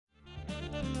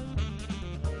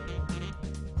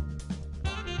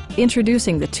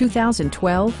Introducing the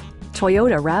 2012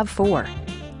 Toyota RAV4.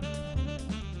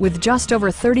 With just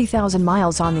over 30,000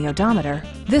 miles on the odometer,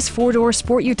 this four-door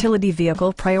sport utility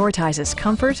vehicle prioritizes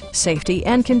comfort, safety,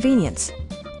 and convenience.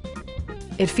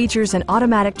 It features an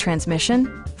automatic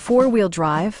transmission, four-wheel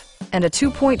drive, and a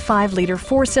 2.5-liter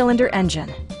four-cylinder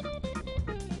engine.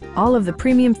 All of the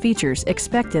premium features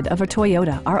expected of a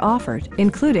Toyota are offered,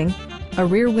 including a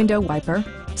rear window wiper,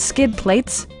 skid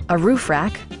plates, a roof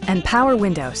rack, and power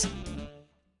windows.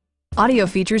 Audio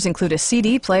features include a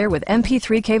CD player with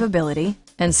MP3 capability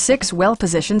and 6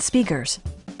 well-positioned speakers.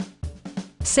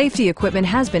 Safety equipment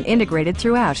has been integrated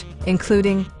throughout,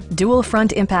 including dual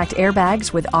front impact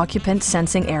airbags with occupant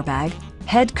sensing airbag,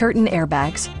 head curtain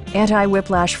airbags,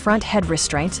 anti-whiplash front head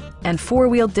restraints, and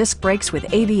four-wheel disc brakes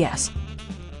with ABS.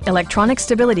 Electronic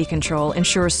stability control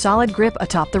ensures solid grip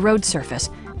atop the road surface,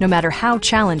 no matter how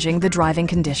challenging the driving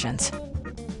conditions.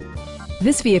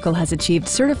 This vehicle has achieved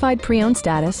certified pre-owned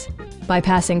status by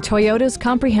passing Toyota's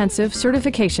comprehensive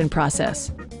certification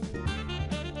process.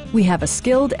 We have a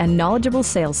skilled and knowledgeable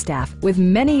sales staff with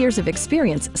many years of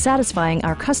experience satisfying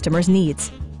our customers'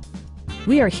 needs.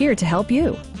 We are here to help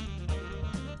you.